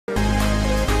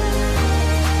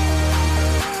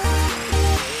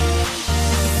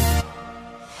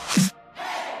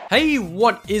Hey,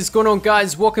 what is going on,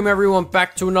 guys? Welcome everyone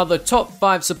back to another top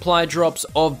 5 supply drops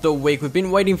of the week. We've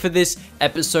been waiting for this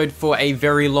episode for a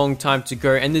very long time to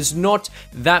go, and there's not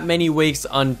that many weeks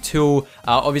until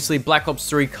obviously Black Ops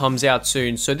 3 comes out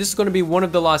soon. So this is going to be one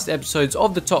of the last episodes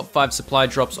of the top 5 supply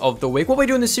drops of the week. What we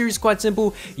do in this series is quite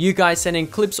simple. You guys send in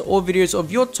clips or videos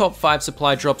of your top 5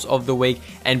 supply drops of the week,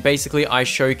 and basically I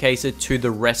showcase it to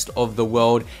the rest of the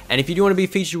world. And if you do want to be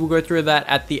featured, we'll go through that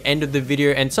at the end of the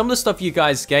video. And some of the stuff you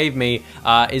guys gave me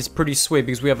is pretty sweet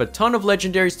because we have a ton of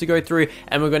legendaries to go through,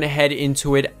 and we're going to head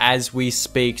into it as we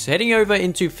speak. So heading over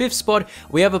into 5th spot,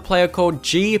 we have a player called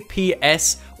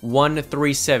GPS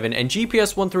 137, and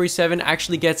GPS 137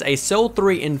 actually gets a Cell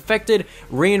 3 Infected,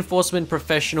 Reinforcement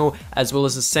Professional, as well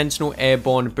as a Sentinel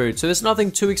Airborne boot. So there's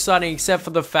nothing too exciting except for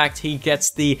the fact he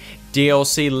gets the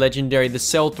DLC legendary, the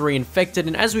Cell 3 Infected,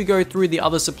 and as we go through the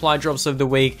other supply drops of the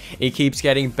week, it keeps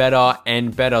getting better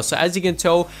and better. So as you can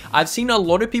tell, I've seen a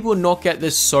lot of people not get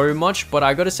this so much, but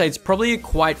I gotta say it's probably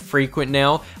quite frequent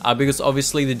now because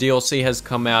obviously the DLC has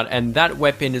come out, and that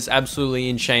weapon is absolutely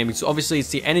insane because obviously it's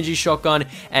the energy shotgun,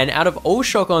 and out of all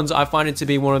shotguns, I find it to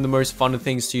be one of the most fun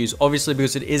things to use, obviously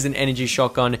because it is an energy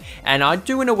shotgun, and I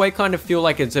do in a way kind of feel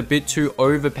like it's a bit too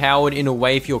overpowered in a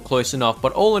way if you're close enough,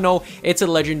 but all in all, it's a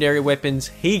legendary weapons.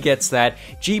 He gets that.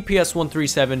 GPS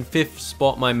 137, 5th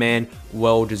spot, my man.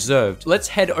 Well deserved. Let's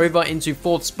head over into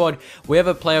 4th spot. We have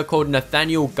a player called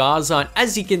Nathaniel Garza, and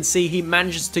as you can see, he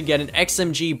manages to get an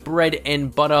XMG bread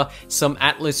and butter, some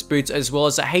Atlas boots, as well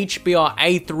as a HBR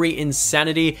A3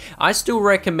 Insanity. I still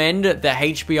recommend the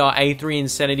HBR A3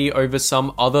 Insanity over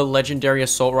some other legendary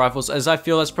assault rifles, as I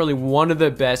feel that's probably one of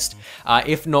the best,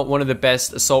 if not one of the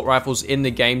best assault rifles in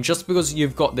the game, just because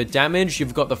you've got the damage,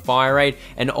 you've got the fire rate,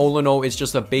 and all in all, it's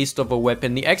just a beast of a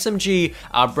weapon. The XMG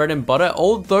bread and butter,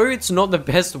 although it's not the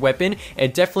best weapon,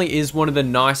 it definitely is one of the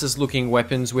nicest looking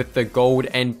weapons with the gold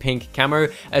and pink camo,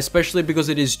 especially because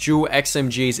it is dual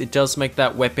XMGs. It does make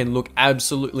that weapon look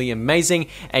absolutely amazing,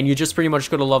 and you just pretty much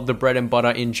gotta love the bread and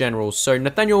butter in general. So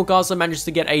Nathaniel Garza managed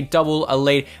to get a double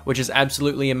elite, which is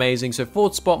absolutely amazing. So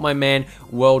 4th spot, my man,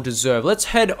 well deserved. Let's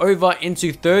head over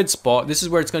into 3rd spot. This is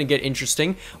where it's going to get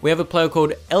interesting. We have a player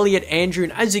called Elliot Andrew,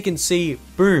 and as you can see,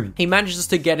 boom, he manages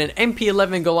to get an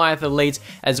MP11 Goliath elite,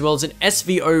 as well as an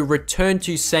SVO Return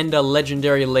to Sender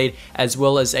legendary elite, as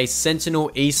well as a Sentinel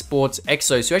Esports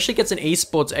Exo. So he actually gets an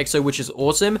Esports Exo, which is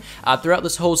awesome. Throughout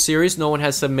this whole series, no one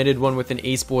has submitted one with an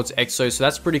Esports Exo, so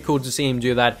that's pretty cool to see him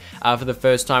do that for the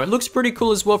first time. It looks pretty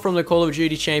cool as well from the Call of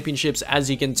Duty Championships. As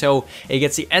you can tell, he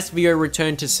gets the SVO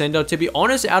Return to Sender. To be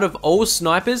honest, out of all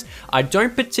snipers, I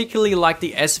don't particularly like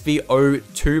the SVO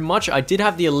too much. I did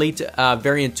have the elite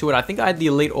variant to it. I think I had the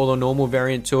elite or the normal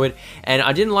variant to it, and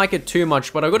I didn't like it too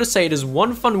much, but I gotta say it is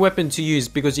one fun weapon to use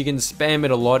because you can spam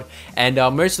it a lot, and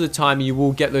most of the time you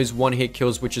will get those one-hit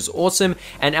kills, which is awesome.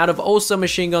 And out of all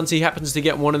submachine guns, he happens to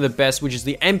get one of the best, which is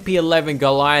the MP11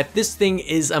 Goliath. This thing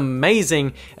is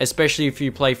amazing, especially if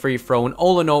you play free throw, and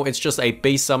all in all, it's just a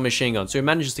beast submachine gun. So he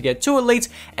manages to get 2 elites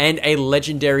and a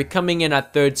legendary. Coming in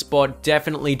at 3rd spot,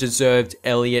 definitely deserved,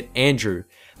 Elliot Andrew.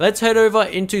 Let's head over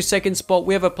into 2nd spot.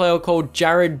 We have a player called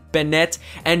Jared Bennett,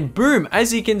 and boom,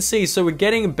 as you can see, so we're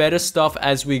getting better stuff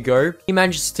as we go. He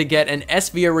manages to get an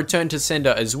SVO Return to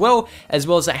Sender as well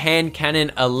as a hand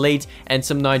cannon elite and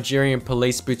some Nigerian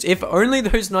police boots. If only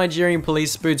those Nigerian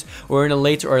police boots were an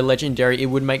elite or a legendary, it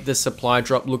would make the supply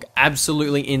drop look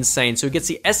absolutely insane. So he gets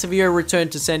the SVO Return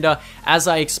to Sender, as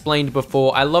I explained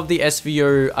before. I love the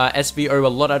SVO a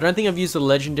lot. I don't think I've used the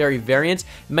legendary variant.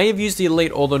 May have used the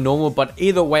elite or the normal, but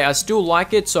either way, I still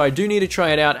like it, so I do need to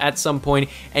try it out at some point.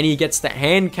 And he gets the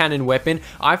hand cannon weapon.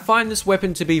 I find this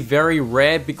weapon to be very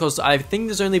rare because I think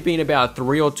there's only been about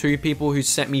 3 or 2 people who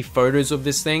sent me photos of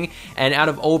this thing, and out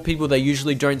of all people, they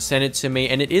usually don't send it to me.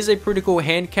 And it is a pretty cool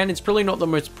hand cannon. It's probably not the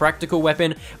most practical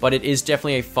weapon, but it is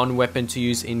definitely a fun weapon to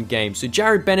use in game. So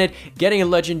Jared Bennett getting a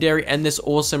legendary and this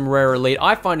awesome rare elite.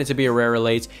 I find it to be a rare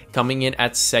elite, coming in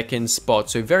at 2nd spot.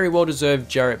 So very well deserved,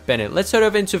 Jared Bennett. Let's head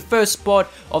over into 1st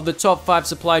spot of the top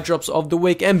 5 supply drops of the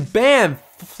week, and bam,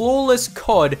 Flawless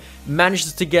COD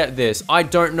manages to get this. I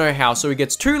don't know how. So he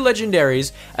gets 2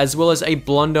 legendaries as well as a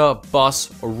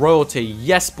blunderbuss royalty.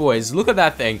 Yes, boys, look at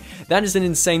that thing. That is an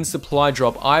insane supply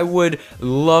drop. I would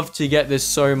love to get this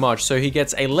so much. So he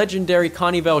gets a legendary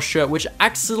Carnival shirt, which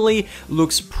actually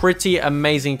looks pretty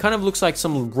amazing. Kind of looks like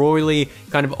some royally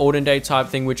kind of olden day type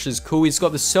thing, which is cool. He's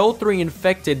got the Cell 3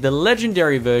 Infected, the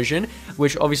legendary version,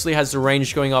 which obviously has the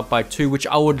range going up by 2, which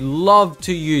I would love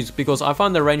to use because I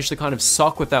find the range to kind of suck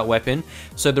stuck with that weapon.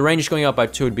 So the range going up by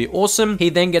 2 would be awesome. He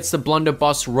then gets the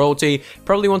Blunderbuss royalty.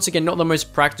 Probably once again not the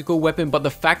most practical weapon, but the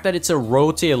fact that it's a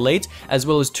royalty elite as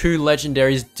well as 2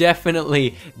 legendaries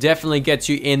definitely gets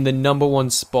you in the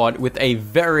 #1 spot with a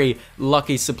very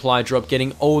lucky supply drop.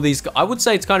 Getting all these, I would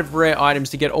say it's kind of rare items.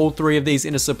 To get all 3 of these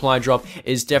in a supply drop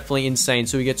is definitely insane.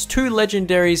 So he gets 2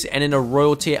 legendaries and then a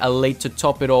royalty elite to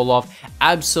top it all off.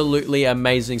 Absolutely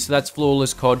amazing. So that's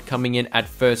Flawless COD coming in at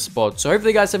first spot. So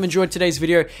hopefully you guys have enjoyed today's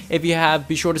video. If you have,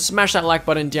 be sure to smash that like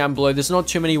button down below. There's not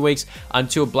too many weeks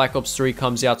until Black Ops 3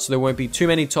 comes out, so there won't be too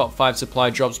many top 5 supply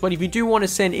drops. But if you do want to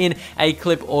send in a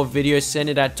clip or video, send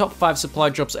it at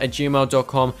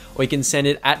top5supplydrops@gmail.com, or you can send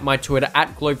it at my Twitter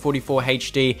at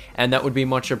Globe44HD, and that would be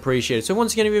much appreciated. So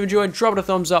once again, if you've enjoyed, drop it a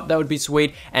thumbs up. That would be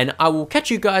sweet, and I will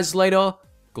catch you guys later.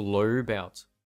 Globe out.